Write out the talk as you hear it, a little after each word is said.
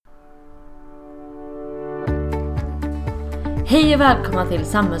Hej och välkomna till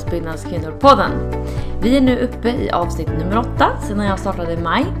Samhällsbyggnadskvinnor-podden. Vi är nu uppe i avsnitt nummer 8 sedan jag startade i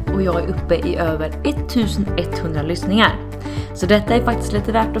maj och jag är uppe i över 1100 lyssningar. Så detta är faktiskt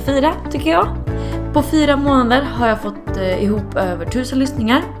lite värt att fira, tycker jag. På 4 månader har jag fått ihop över 1000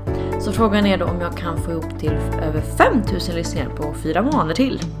 lyssningar. Så frågan är då om jag kan få ihop till över 5000 lyssningar på 4 månader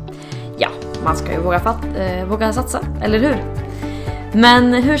till. Ja, man ska ju våga satsa, eller hur?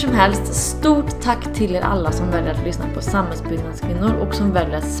 Men hur som helst, stort tack till er alla som väljer att lyssna på Samhällsbyggnadskvinnor och som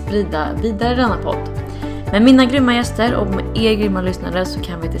väljer att sprida vidare denna podd. Med mina grymma gäster och med er grymma lyssnare så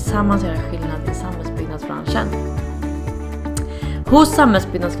kan vi tillsammans göra skillnad i samhällsbyggnadsbranschen. Hos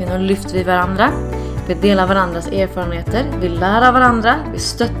Samhällsbyggnadskvinnor lyfter vi varandra, vi delar varandras erfarenheter, vi lär av varandra, vi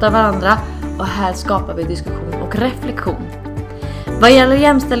stöttar varandra och här skapar vi diskussion och reflektion. Vad gäller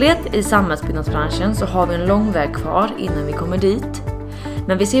jämställdhet i samhällsbyggnadsbranschen så har vi en lång väg kvar innan vi kommer dit.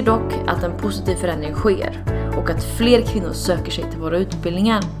 Men vi ser dock att en positiv förändring sker och att fler kvinnor söker sig till våra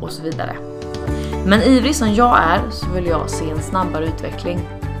utbildningar och så vidare. Men ivrig som jag är så vill jag se en snabbare utveckling.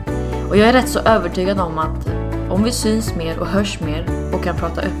 Och jag är rätt så övertygad om att om vi syns mer och hörs mer och kan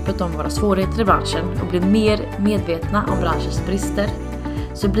prata öppet om våra svårigheter i branschen och bli mer medvetna om branschens brister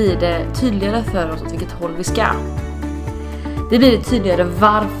så blir det tydligare för oss åt vilket håll vi ska. Det blir det tydligare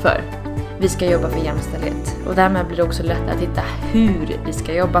varför vi ska jobba för jämställdhet och därmed blir det också lättare att hitta hur vi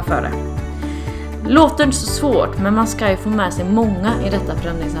ska jobba för det. Låter inte så svårt, men man ska ju få med sig många i detta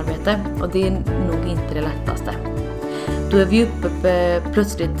förändringsarbete och det är nog inte det lättaste. Då är vi uppe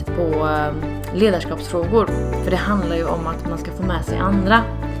plötsligt på ledarskapsfrågor, för det handlar ju om att man ska få med sig andra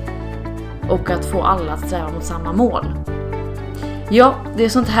och att få alla att sträva mot samma mål. Ja, det är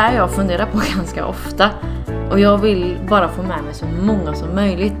sånt här jag funderar på ganska ofta. Och jag vill bara få med mig så många som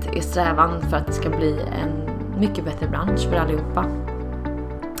möjligt i strävan för att det ska bli en mycket bättre bransch för allihopa.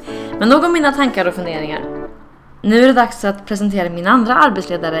 Men nog om mina tankar och funderingar. Nu är det dags att presentera min andra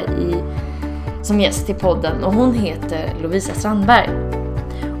arbetsledare som gäst i podden och hon heter Lovisa Strandberg.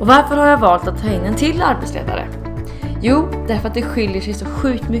 Och varför har jag valt att ta in en till arbetsledare? Jo, därför att det skiljer sig så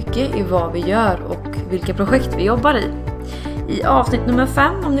sjukt mycket i vad vi gör och vilka projekt vi jobbar i. I avsnitt nummer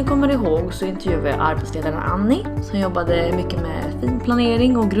 5, om ni kommer ihåg, så intervjuade jag arbetsledaren Annie som jobbade mycket med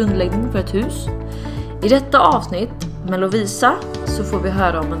finplanering och grundläggning för ett hus. I detta avsnitt med Lovisa så får vi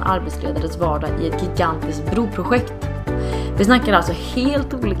höra om en arbetsledares vardag i ett gigantiskt broprojekt. Vi snackar alltså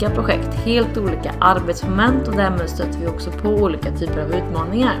helt olika projekt, helt olika arbetsmoment och därmed stöter vi också på olika typer av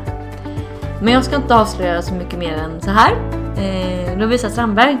utmaningar. Men jag ska inte avslöja så mycket mer än så här. Lovisa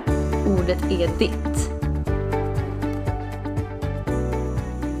Strandberg, ordet är ditt.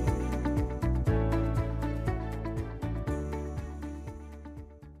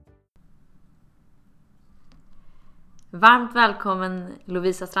 Varmt välkommen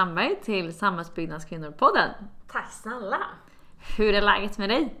Lovisa Strandberg till Samhällsbyggnadskvinnor-podden. Tack snälla. Hur är läget med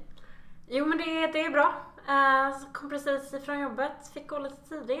dig? Jo men det är bra. Kom precis ifrån jobbet. Fick gå lite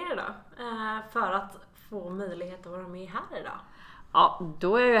tidigare idag. För att få möjlighet att vara med här idag. Ja,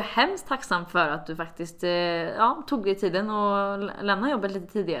 då är jag hemskt tacksam för att du faktiskt tog dig tiden och lämnade jobbet lite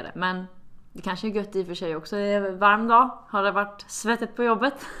tidigare. Men det kanske är gött i och för sig också. Det är en varm dag. Har det varit svettigt på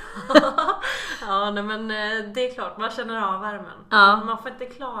jobbet? Ja, nej, men det är klart. Man känner av värmen. Ja. Man får inte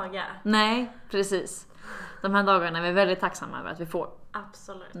klaga. Nej, precis. De här dagarna är vi väldigt tacksamma över att vi får.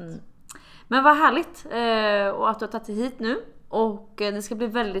 Absolut. Men vad härligt och att du har tagit dig hit nu. Och det ska bli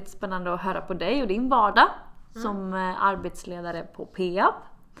väldigt spännande att höra på dig och din vardag som arbetsledare på Peab.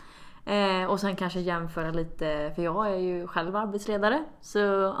 Och sen kanske jämföra lite, för jag är ju själv arbetsledare. Så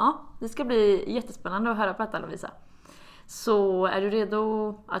ja, det ska bli jättespännande att höra på detta, Lovisa. Så är du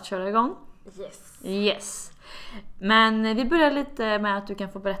redo att köra igång? Yes. Men vi börjar lite med att du kan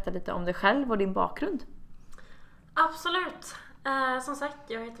få berätta lite om dig själv och din bakgrund. Absolut. Som sagt,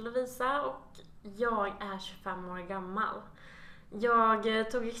 jag heter Lovisa och jag är 25 år gammal.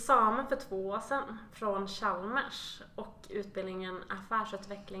 Jag tog examen för 2 år sedan från Chalmers och utbildningen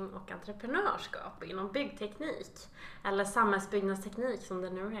affärsutveckling och entreprenörskap inom byggteknik. Eller samhällsbyggnadsteknik som det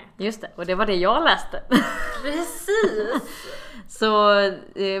nu heter. Just det, och det var det jag läste. Precis! Så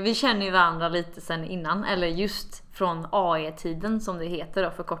vi känner ju varandra lite sen innan, eller just från AE-tiden som det heter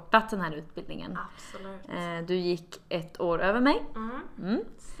och förkortat den här utbildningen. Absolut. Du gick 1 år över mig.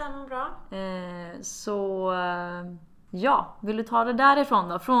 Stämmer bra. Så ja, vill du ta det därifrån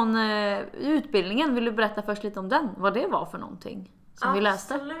då? Från utbildningen, vill du berätta först lite om den? Vad det var för någonting som vi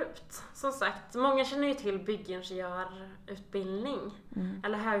läste? Absolut. Som sagt, många känner ju till byggingenjörutbildning.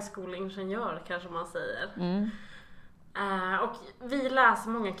 Eller högskoleingenjör kanske man säger. Och vi läser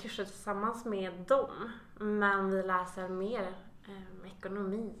många kurser tillsammans med dem. Men vi läser mer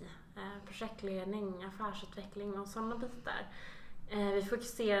ekonomi, projektledning, affärsutveckling och sådana bitar. Vi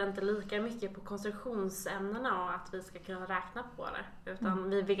fokuserar inte lika mycket på konstruktionsämnena och att vi ska kunna räkna på det. Utan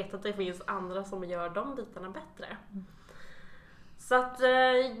vi vet att det finns andra som gör de bitarna bättre. Så att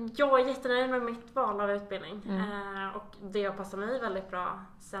jag är jättenöjd med mitt val av utbildning. Och det har passat mig väldigt bra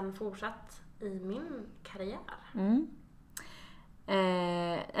sen fortsatt i min karriär.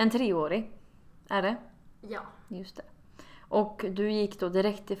 En 3-årig är det? Ja. Just det. Och du gick då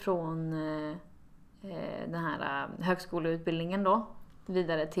direkt ifrån den här högskoleutbildningen då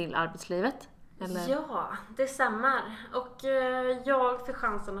vidare till arbetslivet? Eller? Ja, det stämmer. Och jag fick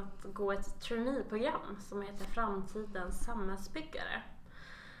chansen att gå ett traineeprogram som heter Framtidens samhällsbyggare.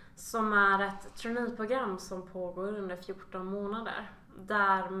 Som är ett traineeprogram som pågår under 14 månader.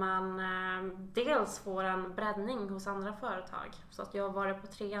 Där man dels får en breddning hos andra företag. Så att jag har varit på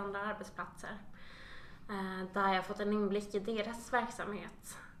 3 andra arbetsplatser. Där jag har fått en inblick i deras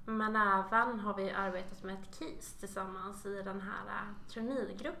verksamhet. Men även har vi arbetat med ett case tillsammans i den här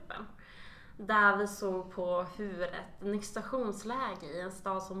traineegruppen. Där vi såg på hur ett nytt stationsläge i en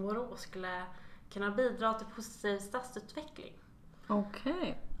stad som Borås skulle kunna bidra till positiv stadsutveckling.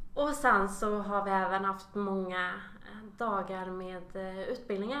 Okej. Och sen så har vi även haft många dagar med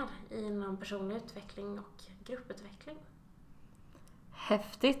utbildningar inom personlig utveckling och grupputveckling.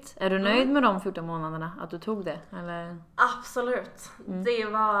 Häftigt. Är du nöjd med de 14 månaderna? Att du tog det? Eller? Absolut. Det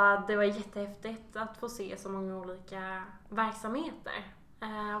var jättehäftigt att få se så många olika verksamheter.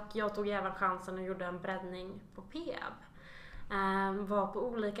 Och jag tog även chansen och gjorde en breddning på Peab. Var på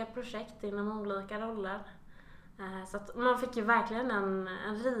olika projekt inom olika roller. Så att man fick ju verkligen en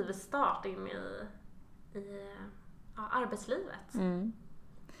rivstart in i arbetslivet.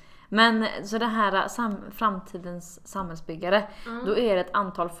 Men så det här framtidens samhällsbyggare, då är det ett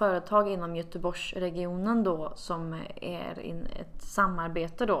antal företag inom Göteborgsregionen då som är ett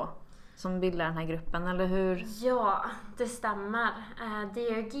samarbete då som bildar den här gruppen, eller hur? Ja, det stämmer. Det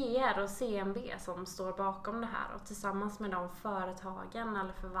är GR och CMB som står bakom det här och tillsammans med de företagen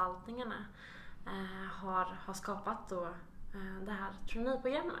eller förvaltningarna har skapat då det här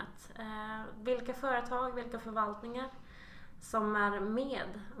traineeprogrammet. Vilka företag, vilka förvaltningar som är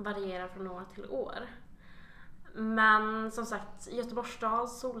med varierar från år till år. Men som sagt, Göteborgs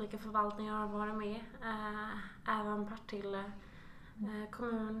stads olika förvaltningar har varit med. Även Partille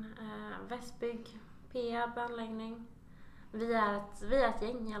kommun, Västbygg, Peab, anläggning. Vi är ett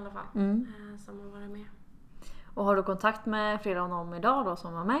gäng i alla fall som har varit med. Och har du kontakt med flera av dem idag då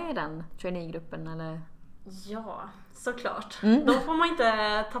som var med i den traineegruppen eller? Ja, såklart. De får man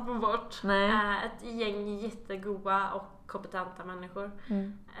inte tappa bort. Nej. Ett gäng jättegoda och kompetenta människor.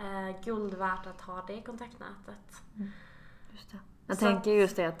 Guld värt att ha det kontaktnätet. Just det. Jag tänker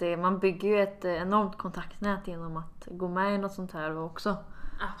just det att man bygger ju ett enormt kontaktnät genom att gå med i något sånt här också.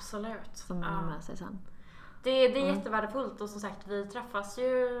 Absolut. Som man har med sig sen. Det är jättevärdefullt och som sagt vi träffas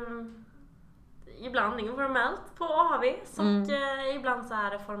ju ibland informellt på AVs och ibland så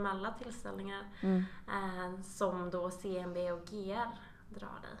är det formella tillställningar som då CMB och GR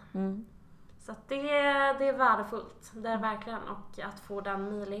drar dig. Så att det är värdefullt, det är verkligen, och att få den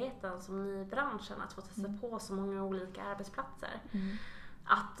möjligheten som ny i branschen att få testa på så många olika arbetsplatser.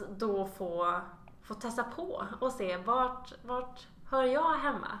 Att då få testa på och se vart hör jag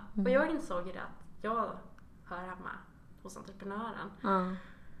hemma. Och jag insåg ju det att jag hör hemma hos entreprenören.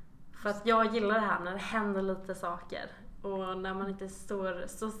 För att jag gillar det här när det händer lite saker och när man inte står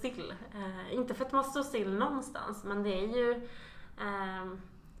still. Inte för att man står still någonstans, men det är ju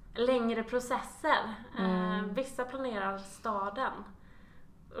längre processer. Vissa planerar staden.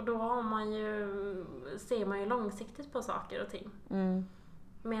 Och då ser man ju långsiktigt på saker och ting.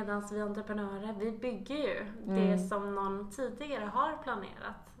 Medan vi entreprenörer, vi bygger ju det som någon tidigare har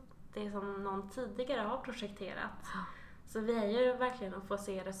planerat. Det som någon tidigare har projekterat. Så vi är ju verkligen att få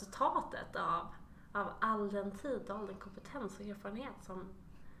se resultatet av all den tid, all den kompetens och erfarenhet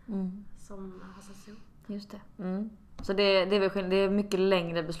som har satts ihop. Just det. Så det är mycket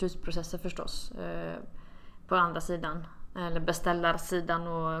längre beslutsprocesser förstås på andra sidan, eller beställarsidan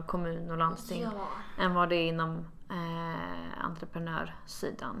och kommun och landsting, än vad det är inom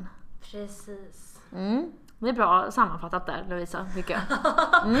entreprenörssidan. Precis. Det är bra sammanfattat där, Lovisa, tycker jag.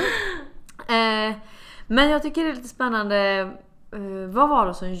 Men jag tycker det är lite spännande. Vad var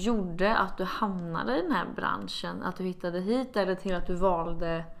det som gjorde att du hamnade i den här branschen? Att du hittade hit eller till att du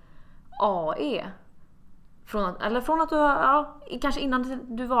valde AE? Från att du, kanske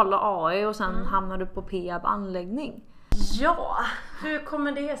innan du valde AE och sen hamnade du på Peab anläggning. Ja, hur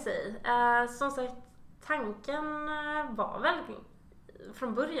kommer det sig? Som sagt, tanken var väl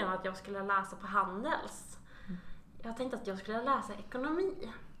från början att jag skulle läsa på Handels. jag tänkte att jag skulle läsa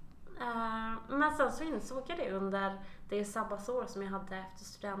ekonomi. Men sen så insåg jag det under det sabbatsår som jag hade efter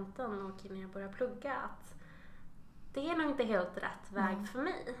studenten och innan jag började plugga att det är nog inte helt rätt väg för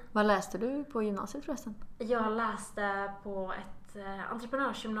mig. Vad läste du på gymnasiet förresten? Jag läste på ett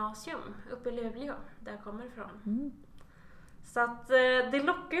entreprenörsgymnasium uppe i Luleå, där jag kommer ifrån. Så att det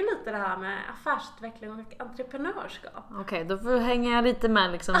lockar ju lite det här med affärsutveckling och entreprenörskap. Okej, då får jag hänga lite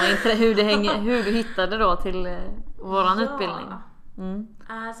med liksom, hur du hittade då till våran utbildning.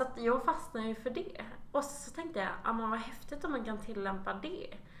 Så att jag fastnade ju för det. Och så tänkte jag, vad häftigt om man kan tillämpa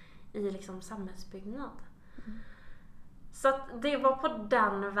det i liksom samhällsbyggnad. Så att det var på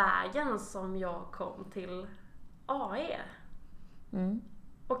den vägen som jag kom till AE.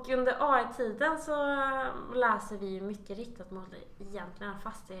 Och under AE-tiden så läser vi ju mycket riktat mot egentligen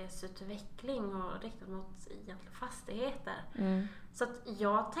fastighetsutveckling och riktat mot egentligen fastigheter. Så att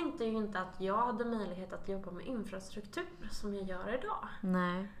jag tänkte ju inte att jag hade möjlighet att jobba med infrastruktur som jag gör idag.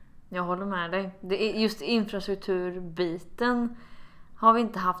 Nej, jag håller med dig. Det är just infrastrukturbiten har vi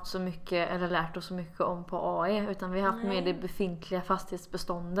inte haft så mycket eller lärt oss så mycket om på AE, utan vi har haft med det befintliga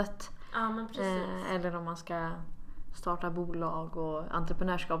fastighetsbeståndet. Ja, men precis. Eller om man ska starta bolag och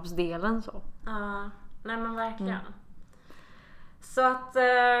entreprenörskapsdelen så. Ja, nej men verkligen. Så att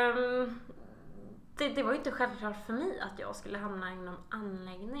det var ju inte självklart för mig att jag skulle hamna inom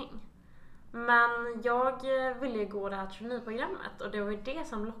anläggning. Men jag ville ju gå det här traineeprogrammet och det var ju det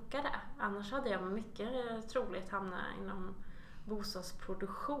som lockade. Annars hade jag mycket troligt hamnat inom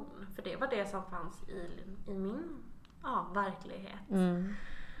bostadsproduktion. För det var det som fanns i min verklighet.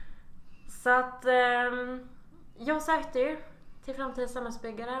 Så att jag sökte ju till framtidens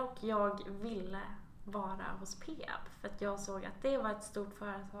samhällsbyggare och jag ville vara hos Peab. För att jag såg att det var ett stort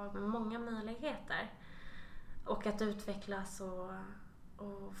företag med många möjligheter. Och att utvecklas och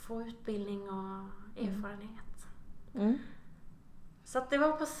få utbildning och erfarenhet. Så att det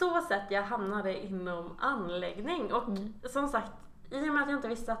var på så sätt jag hamnade inom anläggning. Och som sagt, i och med att jag inte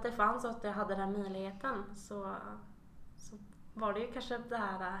visste att det fanns och att jag hade den möjligheten så var det ju kanske det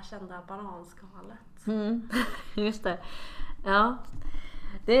här kända bananskalet. Just det. Ja,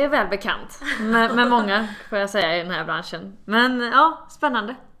 det är väl bekant med många, får jag säga, i den här branschen. Men ja,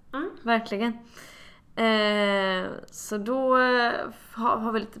 spännande. Verkligen. Så då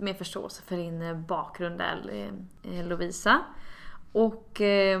har vi lite mer förståelse för din bakgrund där, Lovisa. Och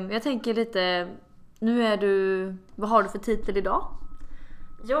jag tänker lite, vad har du för titel idag?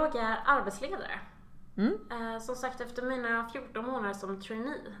 Jag är arbetsledare. Som sagt, efter mina 14 månader som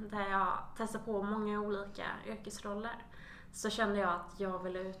trainee, där jag testade på många olika yrkesroller, så kände jag att jag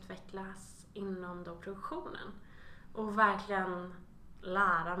ville utvecklas inom då produktionen. Och verkligen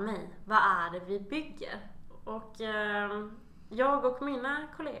lära mig, vad är det vi bygger? Och jag och mina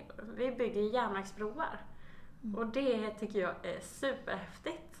kollegor, vi bygger järnvägsbroar. Och det tycker jag är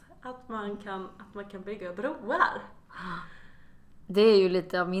superhäftigt, att man kan bygga broar. Det är ju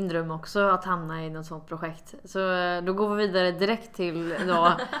lite av min dröm också, att hamna i något sånt projekt. Så då går vi vidare direkt till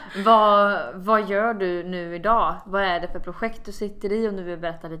då, vad gör du nu idag? Vad är det för projekt du sitter i? Om du vill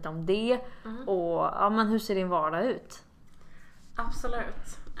berätta lite om det. Och men hur ser din vardag ut?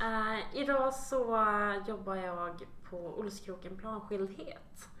 Absolut. Idag så jobbar jag på Olskroken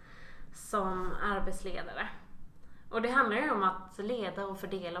planskildhet som arbetsledare. Och det handlar ju om att leda och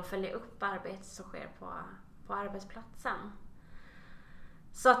fördela och följa upp arbetet som sker på arbetsplatsen.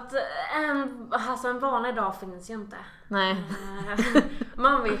 Så att en vanlig dag finns ju inte. Nej.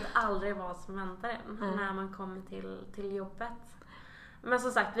 Man vet aldrig vad som väntar en när man kommer till jobbet. Men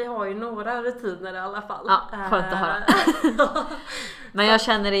som sagt, vi har ju några rutiner i alla fall. Ja, skönt att höra. Men jag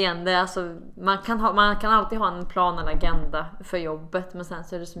känner igen det. Alltså, man kan alltid ha en plan eller agenda för jobbet. Men sen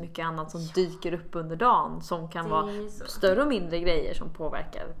så är det så mycket annat som dyker upp under dagen. Som kan vara större och mindre grejer som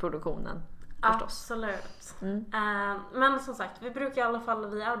påverkar produktionen. Förstås. Absolut. Men som sagt, vi brukar i alla fall,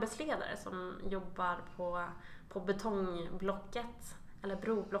 vi arbetsledare som jobbar på betongblocket. Eller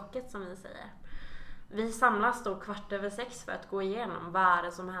broblocket som vi säger. Vi samlas då 6:15 för att gå igenom vad är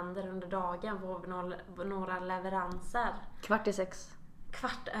det som händer under dagen. Får vi några leveranser. 5:45.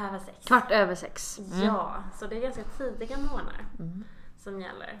 6:15. 5:15. Ja, så det är ganska tidiga morgnar som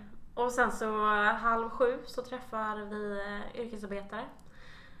gäller. Och sen så 6:30 så träffar vi yrkesarbetare.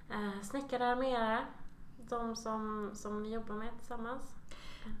 Snickare, armerare. De som vi jobbar med tillsammans.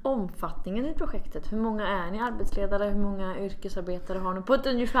 Omfattningen i projektet. Hur många är ni arbetsledare? Hur många yrkesarbetare har ni på ett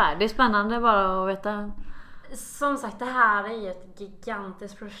ungefär? Det är spännande bara att veta. Som sagt, det här är ju ett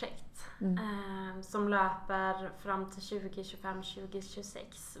gigantiskt projekt som löper fram till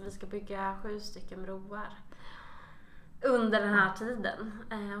 2025-2026. Vi ska bygga 7 stycken broar. under den här tiden.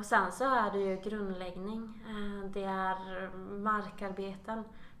 Och sen så är det ju grundläggning. Det är markarbeten.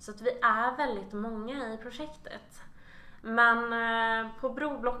 Så att vi är väldigt många i projektet. Men på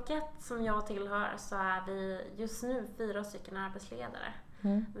broblocket som jag tillhör så är vi just nu 4 stycken arbetsledare.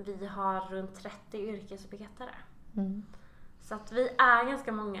 Vi har runt 30 yrkesarbetare. Så att vi är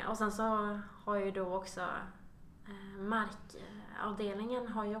ganska många. Och sen så har ju då också markavdelningen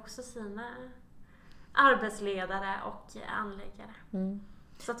har ju också sina arbetsledare och anläggare.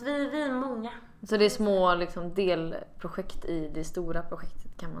 Så att vi är många. Så det är små liksom, delprojekt i det stora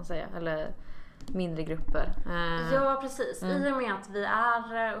projektet kan man säga. Eller mindre grupper. Ja, precis. I och med att vi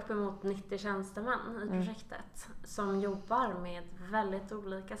är uppemot 90 tjänstemän i projektet som jobbar med väldigt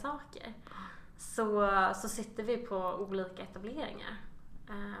olika saker. Så sitter vi på olika etableringar.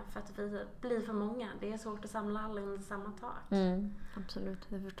 För att vi blir för många. Det är svårt att samla alla under samma tak. Absolut,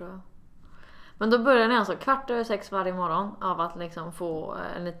 det förstår jag. Men då börjar ni alltså 5:15 varje morgon av att liksom få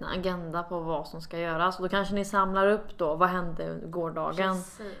en liten agenda på vad som ska göras. Och då kanske ni samlar upp då, vad hände gårdagen?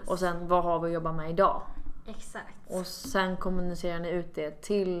 Precis. Och sen, vad har vi att jobba med idag? Exakt. Och sen kommunicerar ni ut det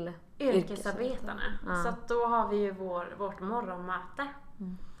till yrkesarbetarna. Så att då har vi ju vårt morgonmöte.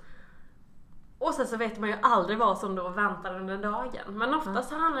 Och sen så vet man ju aldrig vad som då väntar under dagen. Men ofta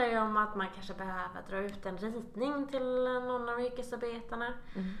så handlar det ju om att man kanske behöver dra ut en ritning till någon av yrkesarbetarna.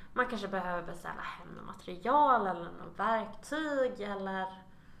 Man kanske behöver beställa hem något material eller något verktyg. Eller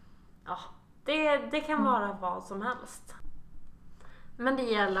ja, det kan vara vad som helst. Men det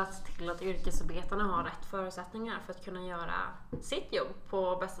gäller att se till att yrkesarbetarna har rätt förutsättningar för att kunna göra sitt jobb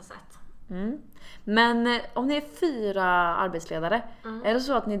på bästa sätt. Men om ni är 4 arbetsledare, är det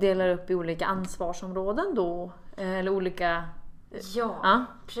så att ni delar upp i olika ansvarsområden då? Eller olika... Ja,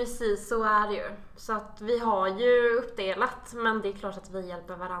 precis så är det ju. Så att vi har ju uppdelat, men det är klart att vi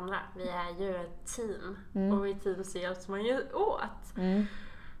hjälper varandra. Vi är ju ett team och i team så hjälps man ju åt.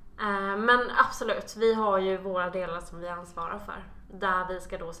 Men absolut, vi har ju våra delar som vi ansvarar för. Där vi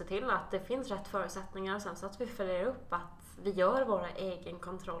ska då se till att det finns rätt förutsättningar och sen så att vi följer upp att vi gör våra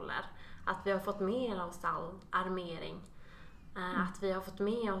egenkontroller. Att vi har fått med oss all armering. Att vi har fått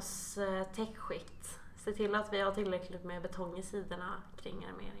med oss täckskikt. Se till att vi har tillräckligt med betong i sidorna kring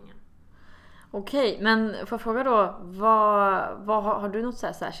armeringen. Okej, men får jag fråga då, vad har du något så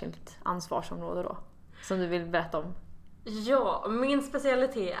här särskilt ansvarsområde då? Som du vill berätta om? Ja, min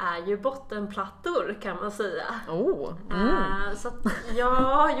specialitet är ju bottenplattor kan man säga. Så att jag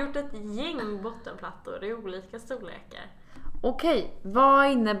har gjort ett gäng bottenplattor i olika storlekar. Okej, vad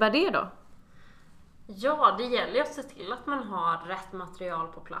innebär det då? Ja, det gäller ju att se till att man har rätt material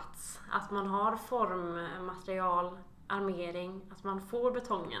på plats. Att man har formmaterial, armering, att man får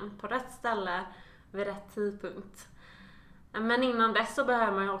betongen på rätt ställe vid rätt tidpunkt. Men innan dess så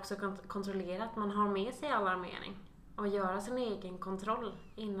behöver man ju också kontrollera att man har med sig all armering. Och göra sin egen kontroll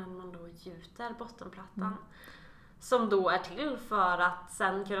innan man då gjuter bottenplattan. Som då är till för att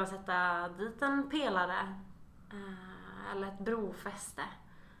sen kunna sätta dit en pelare eller ett brofäste.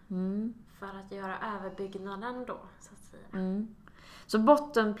 För att göra överbyggnaden då, så att säga. Så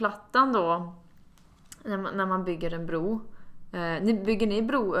bottenplattan då, när man bygger en bro. Bygger ni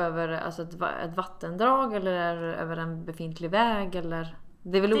bro över alltså ett vattendrag eller över en befintlig väg? Eller?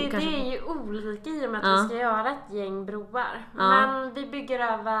 Det är ju olika i och med att vi ska göra ett gäng broar. Men vi bygger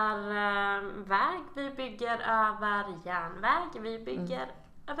över väg, vi bygger över järnväg, vi bygger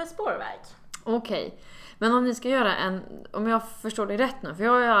över spårväg. Okej. Men om ni ska göra om jag förstår det rätt nu, för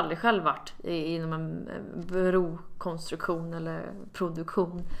jag har ju aldrig själv varit inom en brokonstruktion eller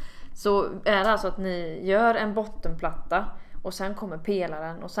produktion. Så är det alltså att ni gör en bottenplatta och sen kommer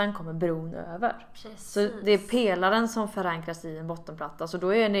pelaren och sen kommer bron över. Precis. Så det är pelaren som förankras i en bottenplatta. Så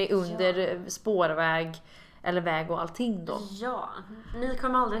då är ni under spårväg eller väg och allting då. Ja, ni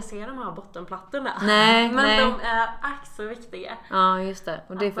kommer aldrig se de här bottenplattorna. Nej, men de är ack så viktiga. Ja, just det.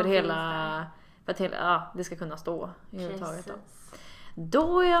 Och det är för att det ska kunna stå överhuvudtaget då.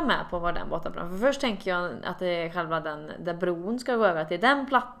 Då är jag med på vad den bottenplattan. För först tänker jag att det är själva där bron ska gå över, att det är den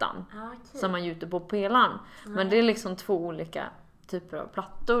plattan som man gjuter på pelaren. Men det är liksom 2 olika typer av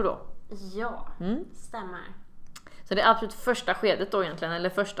plattor då. Ja, stämmer. Så det är absolut första skedet då egentligen, eller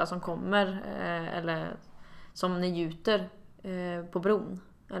första som kommer, eller som ni gjuter på bron,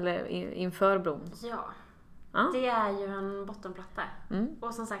 eller inför bron. Ja, det är ju en bottenplatta.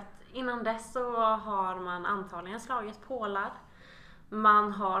 Och som sagt, innan dess så har man antagligen slagit pålar.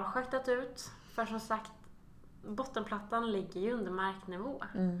 Man har schaktat ut, för som sagt, bottenplattan ligger ju under marknivå.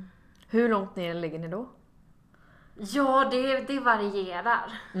 Hur långt ner ligger ni då? Ja, det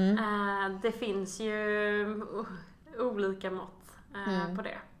varierar. Det finns ju olika mått. på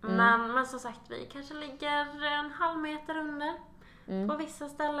det. Men som sagt, vi kanske ligger en halv meter under på vissa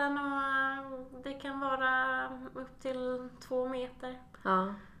ställen och det kan vara upp till 2 meter.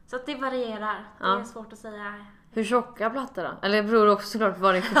 Ja. Så att det varierar. Det är svårt att säga. Hur tjocka plattor då? Eller det beror också såklart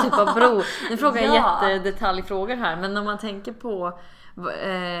vad det är för typ av bro. Nu frågar jag jättedetaljfrågor här. Men om man tänker på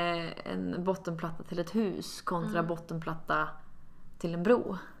en bottenplatta till ett hus kontra bottenplatta till en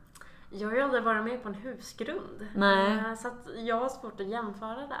bro. Jag har ju aldrig varit med på en husgrund. Nej. Så att jag har svårt att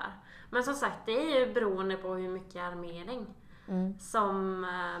jämföra där. Men som sagt, det är ju beroende på hur mycket armering som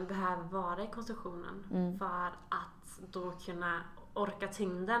behöver vara i konstruktionen. För att då kunna orka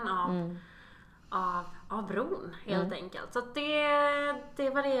tyngden av bron helt enkelt. Så att det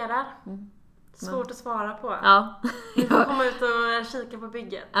varierar. Svårt att svara på. Ja. Vi får komma ut och kika på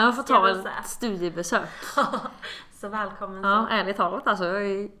bygget. Jag får ta ett studiebesök. Så välkommen. Ja, ärligt talat alltså. Det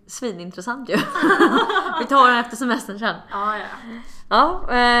är svinintressant ju. Vi tar den efter semestern sen. Ja,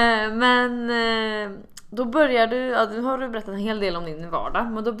 men då börjar du, nu har du berättat en hel del om din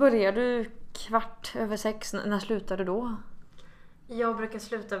vardag. Men då börjar du 6:15. När slutar du då? Jag brukar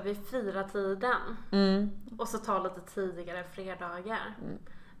sluta vid 4-tiden. Och så ta lite tidigare fredagar.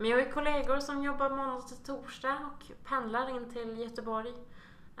 Men jag har ju kollegor som jobbar måndag till torsdag och pendlar in till Göteborg.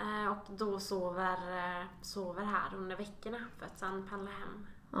 Och då sover här under veckorna för att sen pendla hem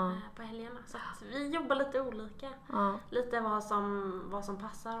på helgerna. Så att vi jobbar lite olika. Lite vad som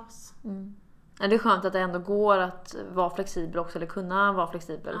passar oss. Ja, det är skönt att det ändå går att vara flexibel också, eller kunna vara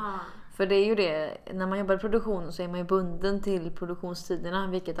flexibel. För det är ju det, när man jobbar i produktion så är man ju bunden till produktionstiderna,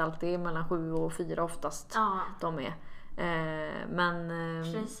 vilket alltid är mellan 7 och 4 oftast de är.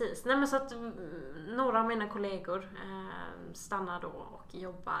 Precis. Nej, men så att några av mina kollegor stannar då och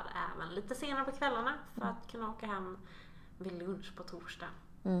jobbar även lite senare på kvällarna för att kunna åka hem vid lunch på torsdag.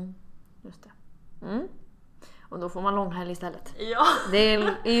 Just det. Och då får man långhelg istället. Ja. Det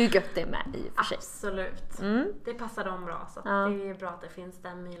är ju gött det med i och för sig. Absolut. Det passar dem bra, så att det är bra att det finns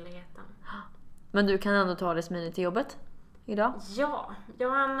den möjligheten. Men du kan ändå ta det smidigt till jobbet idag? Ja, jag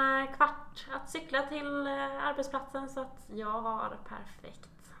har en kvart att cykla till arbetsplatsen, så att jag har perfekt.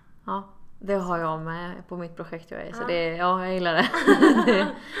 Ja, det har jag med på mitt projekt jag är. Så jag gillar det.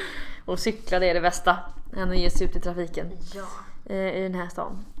 Och cykla, det är det bästa. Än att ge sig ut i trafiken i den här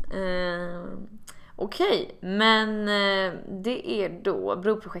stan. Okej, men det är då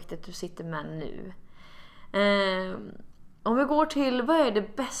broprojektet du sitter med nu. Om vi går till, vad är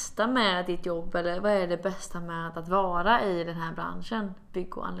det bästa med ditt jobb, eller vad är det bästa med att vara i den här branschen,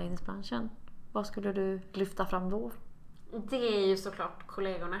 bygg- och anläggningsbranschen? Vad skulle du lyfta fram då? Det är ju såklart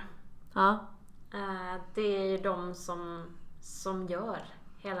kollegorna. Ja. Det är ju de som gör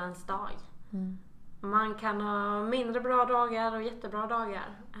hela ens dag. Man kan ha mindre bra dagar och jättebra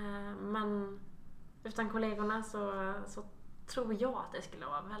dagar. Men utan kollegorna så tror jag att det skulle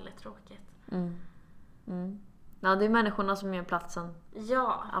vara väldigt tråkigt. Ja, det är människorna som gör platsen.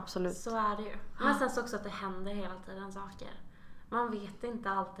 Ja, absolut. Så är det ju. Men sen så också att det händer hela tiden saker. Man vet inte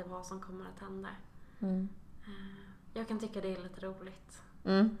alltid vad som kommer att hända. Jag kan tycka det är lite roligt.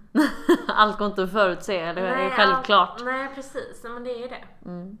 Allt går inte att förutse, eller är självklart. Nej, precis. Men det är det.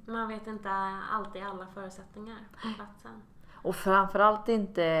 Man vet inte alltid alla förutsättningar på platsen. Och framförallt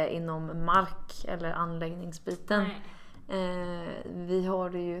inte inom mark- eller anläggningsbiten. Nej. Vi har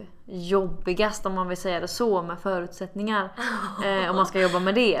det ju jobbigast, om man vill säga det så, med förutsättningar. Om man ska jobba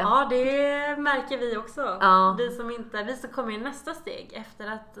med det. Ja, det märker vi också. Ja. Vi som kommer i nästa steg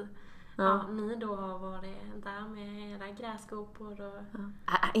efter att ni då har varit där med era grävskopor och...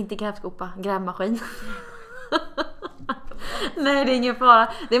 Inte grävskopa, grävmaskin. Nej, det är ingen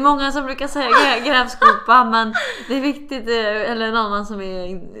fara. Det är många som brukar säga grävskopa, men det är viktigt, eller en annan som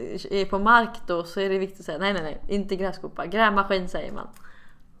är på mark då, så är det viktigt att säga nej, inte grävskopa, grävmaskin säger man.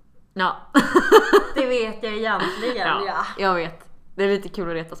 Ja. Det vet jag egentligen. Ja. Jag vet. Det är lite kul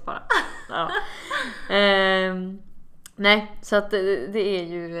att retas bara. Ja. Nej, så att det är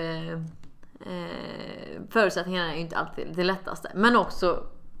ju förutsättningarna är ju inte alltid det lättaste, men också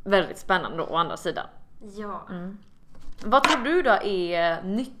väldigt spännande då, å andra sidan. Ja. Vad tror du då är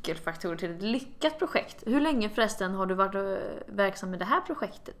nyckelfaktorer till ett lyckat projekt? Hur länge förresten har du varit verksam med det här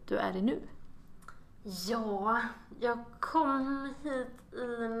projektet du är i nu? Ja, jag kom hit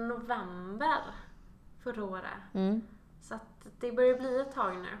i november förra året. Så att det börjar bli ett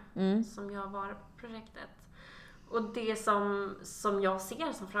tag nu som jag var på projektet. Och det som jag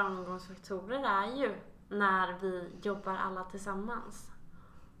ser som framgångsfaktorer är ju när vi jobbar alla tillsammans.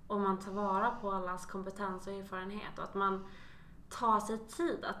 Och man tar vara på allas kompetens och erfarenhet. Och att man tar sig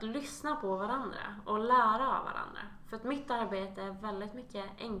tid att lyssna på varandra och lära av varandra. För att mitt arbete är väldigt mycket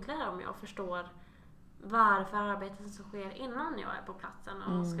enklare om jag förstår vad är det för arbete som sker innan jag är på platsen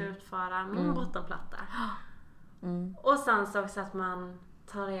och ska utföra min bottenplatta. Och sen så också att man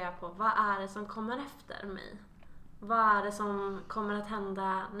tar reda på vad är det som kommer efter mig. Vad är det som kommer att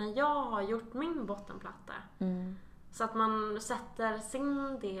hända när jag har gjort min bottenplatta. Så att man sätter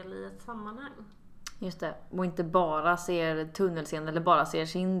sin del i ett sammanhang. Just det, och inte bara ser tunnelseende eller bara ser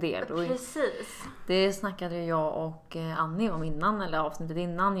sin del. Precis. Det snackade jag och Annie om innan, eller avsnittet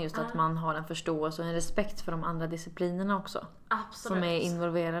innan, just att man har en förståelse och en respekt för de andra disciplinerna också. Absolut. Som är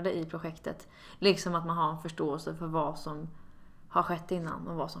involverade i projektet. Liksom att man har en förståelse för vad som har skett innan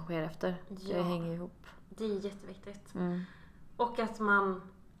och vad som sker efter. Ja. Det hänger ihop. Det är jätteviktigt. Och att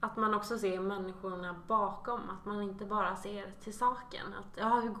man också ser människorna bakom. Att man inte bara ser till saken.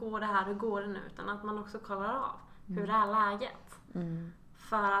 Att hur går det här, hur går det nu? Utan att man också kollar av hur är läget.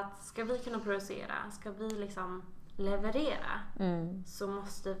 För att ska vi kunna producera, ska vi liksom leverera, så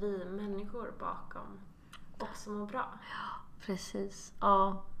måste vi människor bakom också må bra. Ja, precis.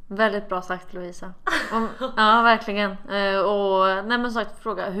 Ja, väldigt bra sagt, Lovisa. Ja, verkligen. Och men sagt,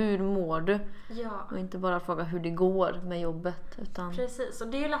 fråga hur mår du? Ja. Och inte bara fråga hur det går med jobbet. Utan... Precis, och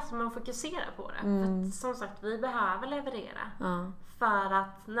det är ju lätt att man fokuserar på det. För att, som sagt, vi behöver leverera. För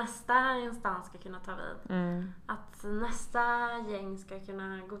att nästa instans ska kunna ta vid. Att nästa gäng ska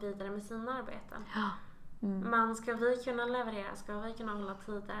kunna gå vidare med sina arbeten. Men ska vi kunna leverera, ska vi kunna hålla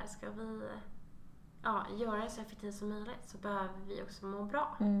tider, ska vi göra det så effektivt som möjligt, så behöver vi också må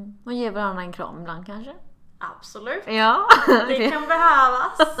bra. Och ge varandra en kram ibland kanske? Absolut. Ja. Det kan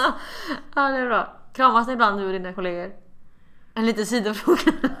behövas. Ja, det är bra. Kramas ni ibland du och dina kollegor? En liten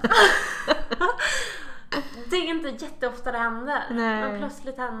sidofråga. Det är inte jätteofta det händer. Nej. Men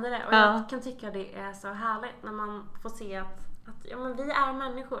plötsligt händer det. Och jag kan tycka det är så härligt när man får se att men vi är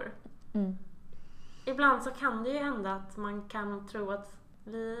människor. Ibland så kan det ju hända att man kan tro att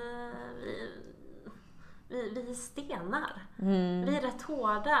vi är stenar. Vi är rätt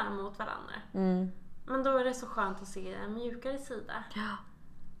hårda mot varandra. Men då är det så skönt att se en mjukare sida. Ja,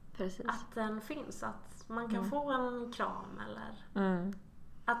 precis. Att den finns. Att man kan få en kram eller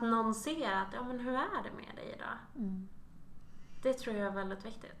att någon ser att men hur är det med dig idag? Det tror jag är väldigt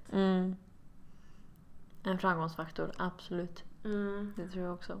viktigt. En framgångsfaktor, absolut. Det tror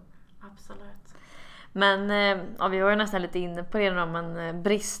jag också. Absolut. Men vi var ju nästan lite inne på det, men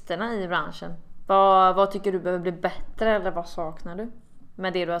bristerna i branschen. Vad tycker du behöver bli bättre, eller vad saknar du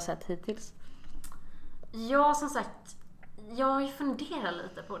med det du har sett hittills? Ja, som sagt, jag har ju funderat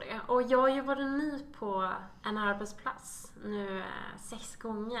lite på det. Och jag har ju varit ny på en arbetsplats nu 6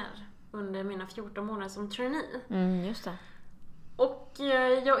 gånger under mina 14 månader som trainee. Just det. Och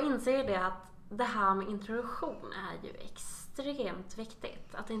jag inser det att det här med introduktion är ju extremt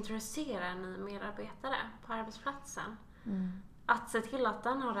viktigt. Att introducera en ny medarbetare på arbetsplatsen. Att se till att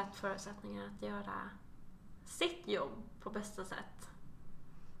den har rätt förutsättningar att göra sitt jobb på bästa sätt.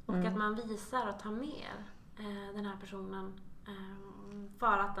 Och att man visar och tar med den här personen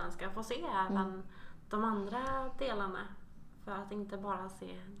för att den ska få se även de andra delarna. För att inte bara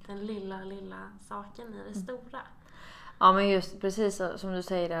se den lilla saken i det stora. Ja, men just precis som du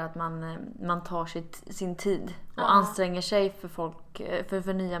säger, att man tar sin tid och anstränger sig för folk,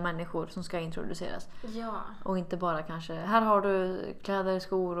 för nya människor som ska introduceras. Ja. Och inte bara kanske, här har du kläder,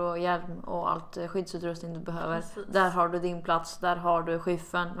 skor och hjälm och allt skyddsutrustning du behöver. Precis. Där där har du din plats, där har du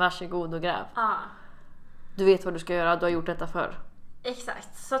skyffen, varsågod och gräv. Ja. Du vet vad du ska göra, du har gjort detta förr.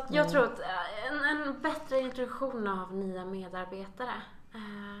 Exakt, så att jag tror att en bättre introduktion av nya medarbetare,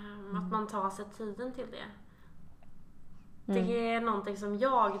 att man tar sig tiden till det. Det är någonting som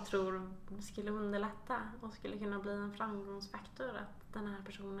jag tror skulle underlätta och skulle kunna bli en framgångsfaktor, att den här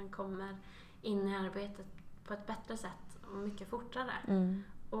personen kommer in i arbetet på ett bättre sätt och mycket fortare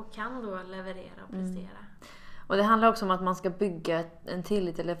och kan då leverera och prestera. Och det handlar också om att man ska bygga en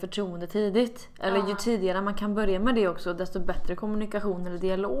tillit eller förtroende tidigt. Eller ju tidigare man kan börja med det också, desto bättre kommunikation eller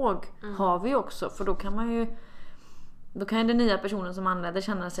dialog har vi också. För då kan då kan den nya personen som anländer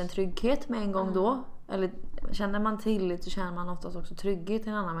känna sig en trygghet med en gång då. Eller känner man tillit så känner man oftast också trygghet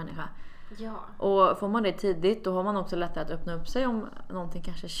till en annan människa. Ja. Och får man det tidigt, då har man också lättare att öppna upp sig om någonting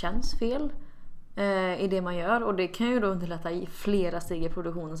kanske känns fel i det man gör. Och det kan ju då underlätta i flera steg i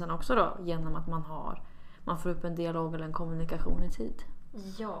produktionen sen också då, genom att man får upp en dialog eller en kommunikation i tid.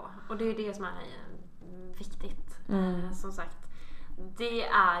 Ja, och det är ju det som är viktigt. Som sagt, det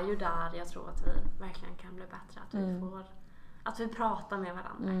är ju där jag tror att vi verkligen kan bli bättre. Att vi pratar med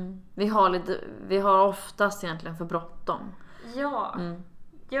varandra. Vi har oftast egentligen för bråttom. Ja.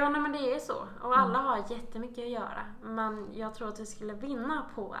 Ja, nej, men det är så. Och alla har jättemycket att göra. Men jag tror att vi skulle vinna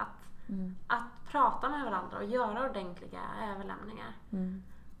på att prata med varandra och göra ordentliga överlämningar.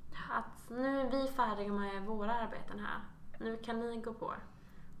 Att nu är vi färdiga med våra arbeten här. Nu kan ni gå på.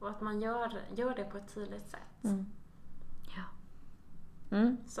 Och att man gör det på ett tydligt sätt. Ja.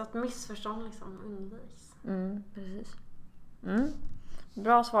 Så att missförstånd liksom undviks. Precis.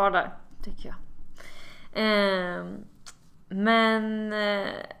 Bra svar där, tycker jag. Men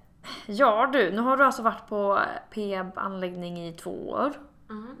ja du, nu har du alltså varit på PEAB-anläggning i 2 år.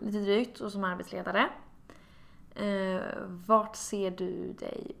 Lite drygt, och som arbetsledare. Vart ser du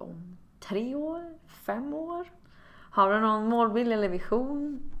dig om 3 år? 5 år? Har du någon målbild eller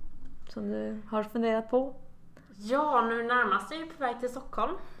vision som du har funderat på? Ja, nu närmast är jag på väg till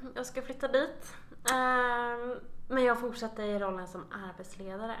Stockholm. Jag ska flytta dit. Men jag fortsätter i rollen som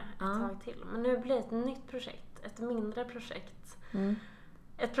arbetsledare ett tag till. Men nu blir det ett nytt projekt. Ett mindre projekt.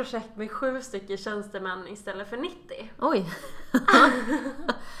 Ett projekt med 7 stycken tjänstemän istället för 90. Oj!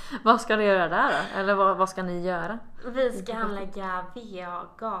 Vad ska du göra där då? Eller vad ska ni göra? Vi ska anlägga VA,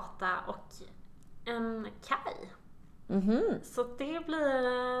 gata och en kaj. Så det blir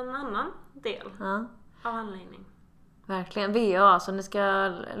en annan del av anläggning. Verkligen. VA, alltså ni ska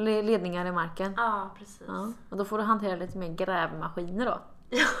ledningar i marken. Ja, precis. Ja. Och då får du hantera lite mer grävmaskiner då.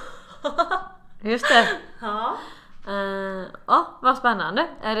 Just det. Ja. Vad spännande.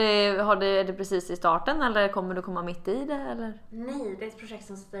 Är det precis i starten eller kommer du komma mitt i det? Eller? Nej, det är ett projekt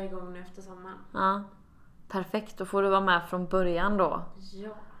som sätter igång nu efter sommaren. Ja. Perfekt, då får du vara med från början då.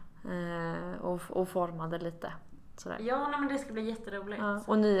 Ja. Och forma det lite. Sådär. Ja, men det ska bli jätteroligt. Ja.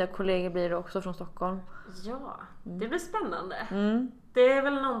 Och nya kollegor blir det också från Stockholm. Ja, det blir spännande. Det är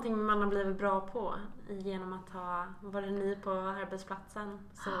väl någonting man har blivit bra på genom att ha varit ny på arbetsplatsen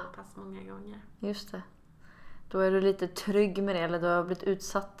så pass många gånger. Just det. Då är du lite trygg med det, eller du har blivit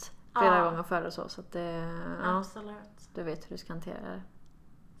utsatt flera gånger förr och så att det, absolut. Du vet hur du ska hantera det.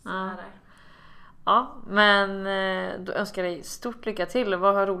 Så är det. Ja, men då önskar jag dig stort lycka till.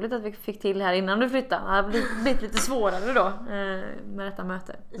 Vad roligt att vi fick till här innan du flyttade. Det har blivit lite svårare då med detta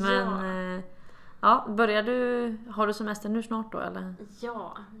möte. Men har du semester nu snart då eller?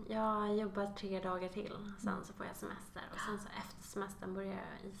 Ja, jag jobbar 3 dagar till. Sen så får jag semester och sen så efter semestern börjar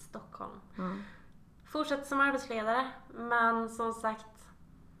jag i Stockholm. Fortsätter som arbetsledare, men som sagt,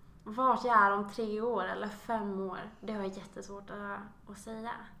 vart jag är om 3 år eller 5 år, det har jag jättesvårt att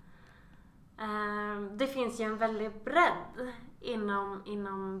säga. Det finns ju en väldig bredd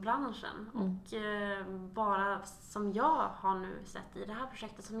inom branschen och bara som jag har nu sett i det här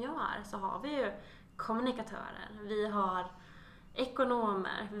projektet som jag är, så har vi ju kommunikatörer, vi har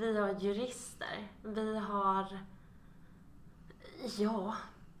ekonomer, vi har jurister, vi har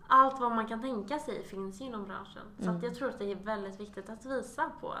allt vad man kan tänka sig finns inom branschen. Så att jag tror att det är väldigt viktigt att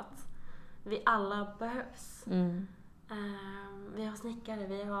visa på att vi alla behövs. Vi har snickare,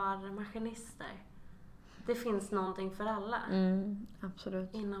 vi har maskinister. Det finns någonting för alla.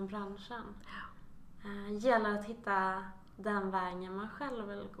 Absolut. Inom branschen. Gäller att hitta den vägen man själv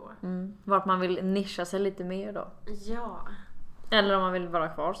vill gå. Vart man vill nischa sig lite mer då. Ja. Eller om man vill vara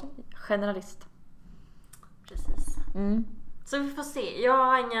kvar som generalist. Precis. Så vi får se. Jag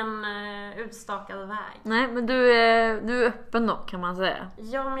har ingen utstakad väg. Nej, men du är öppen då kan man säga.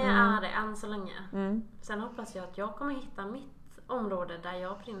 Ja, men jag är det än så länge. Sen hoppas jag att jag kommer hitta mitt område där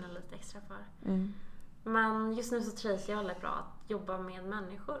jag brinner lite extra för. Men just nu så trivs jag väldigt bra att jobba med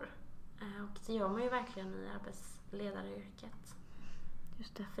människor. Och det gör man ju verkligen i arbetsledaryrket.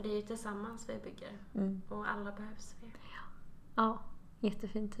 Just det. För det är ju tillsammans vi bygger. Och alla behövs vi. Ja,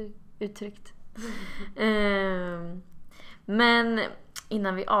 jättefint uttryckt. Men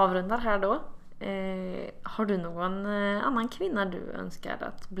innan vi avrundar här då, har du någon annan kvinna du önskar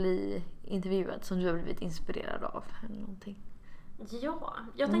att bli intervjuad som du har blivit inspirerad av eller någonting? Ja,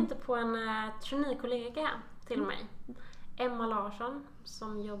 jag tänkte på en traineekollega till mig. Emma Larsson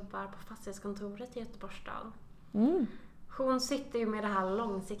som jobbar på fastighetskontoret i Göteborgs stad. Hon sitter ju med det här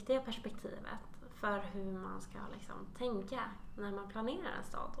långsiktiga perspektivet för hur man ska liksom tänka när man planerar en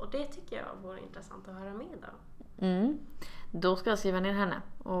stad. Och det tycker jag vore intressant att höra med då. Då ska jag skriva ner henne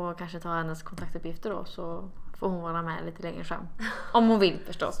och kanske ta hennes kontaktuppgifter då, så får hon vara med lite längre fram. Om hon vill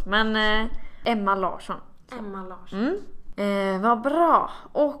förstås. Men Emma Larsson. Emma Larsson. Vad bra.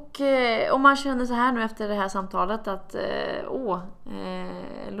 Och om man känner så här nu efter det här samtalet att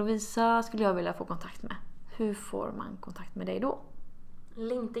Lovisa skulle jag vilja få kontakt med. Hur får man kontakt med dig då?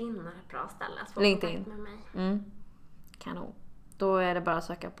 LinkedIn är ett bra ställe att få LinkedIn. kontakt med mig. Kanon. Då är det bara att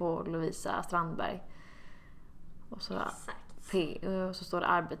söka på Lovisa Strandberg. Och så, och så står det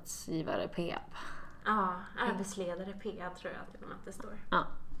arbetsgivare PEAB. Ja, arbetsledare PEAB tror jag till och med att det står.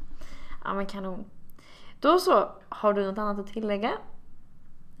 Ja, men kanon. Då så, har du något annat att tillägga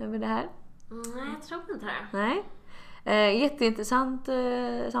över det här? Nej, jag tror inte det. Nej. Jätteintressant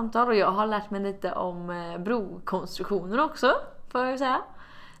samtal och jag har lärt mig lite om brokonstruktioner också, får jag säga.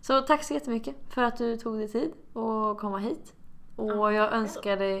 Så tack så jättemycket för att du tog dig tid att komma hit. Och jag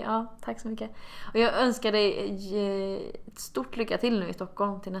önskar dig, tack så mycket. Och jag önskar dig ett stort lycka till nu i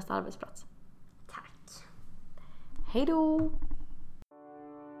Stockholm till nästa arbetsplats. Tack. Hej då!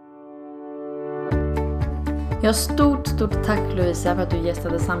 Ja, stort tack Lovisa för att du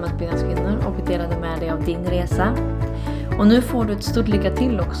gästade Samhällsbyggnadskvinnor och delade med dig av din resa. Och nu får du ett stort lycka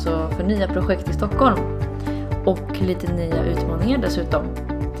till också för nya projekt i Stockholm. Och lite nya utmaningar dessutom.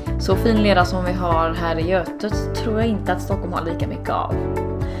 Så fin lera som vi har här i Götet tror jag inte att Stockholm har lika mycket av.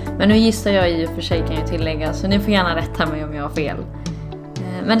 Men nu gissar jag i och för sig kan jag tillägga, så ni får gärna rätta mig om jag har fel.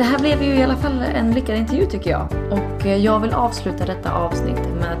 Men det här blev ju i alla fall en lyckad intervju tycker jag. Och jag vill avsluta detta avsnitt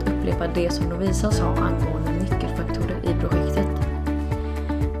med att upprepa det som Lovisa sa angående nyckelfaktorer i projektet.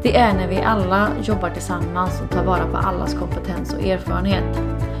 Det är när vi alla jobbar tillsammans och tar vara på allas kompetens och erfarenhet.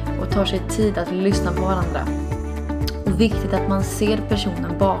 Och tar sig tid att lyssna på varandra. Och viktigt att man ser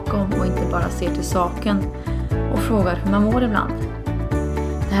personen bakom och inte bara ser till saken och frågar hur man mår ibland.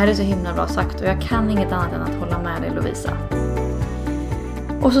 Det här är så himla bra sagt och jag kan inget annat än att hålla med dig Lovisa.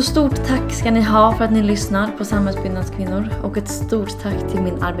 Och så stort tack ska ni ha för att ni lyssnar på Samhällsbyggnadskvinnor och ett stort tack till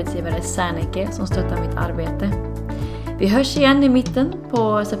min arbetsgivare Serneke som stöttar mitt arbete. Vi hörs igen i mitten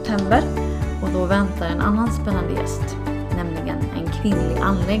på september och då väntar en annan spännande gäst, nämligen en kvinnlig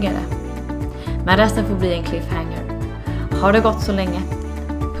anläggare. Men resten får bli en cliffhanger. Ha det gott så länge.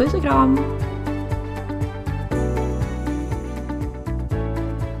 Puss och kram!